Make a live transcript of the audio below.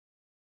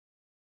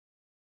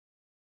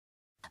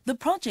The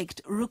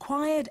project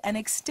required an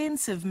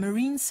extensive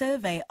marine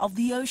survey of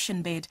the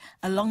ocean bed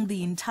along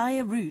the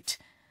entire route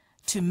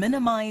to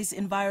minimize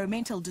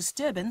environmental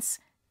disturbance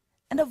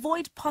and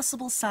avoid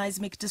possible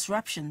seismic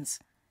disruptions.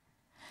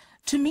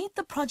 To meet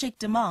the project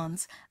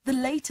demands, the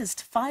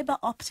latest fiber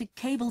optic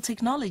cable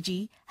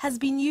technology has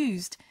been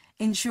used,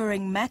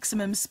 ensuring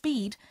maximum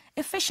speed,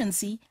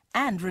 efficiency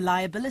and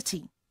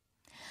reliability.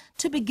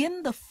 To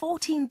begin the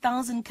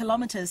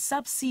 14,000-kilometer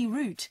subsea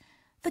route,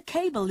 the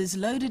cable is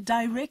loaded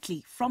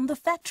directly from the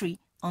factory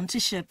onto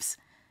ships.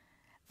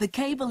 The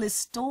cable is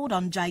stored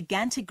on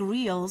gigantic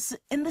reels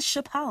in the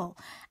ship hull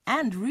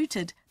and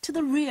routed to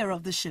the rear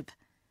of the ship.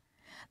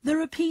 The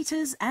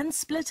repeaters and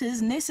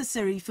splitters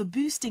necessary for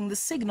boosting the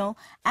signal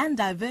and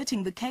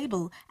diverting the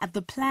cable at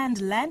the planned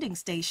landing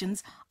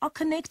stations are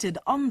connected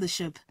on the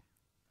ship.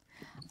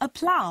 A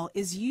plow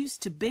is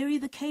used to bury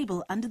the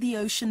cable under the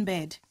ocean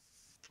bed.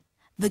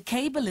 The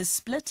cable is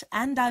split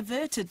and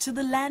diverted to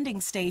the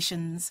landing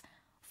stations.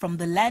 From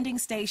the landing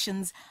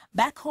stations,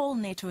 backhaul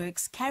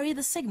networks carry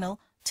the signal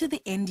to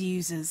the end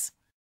users.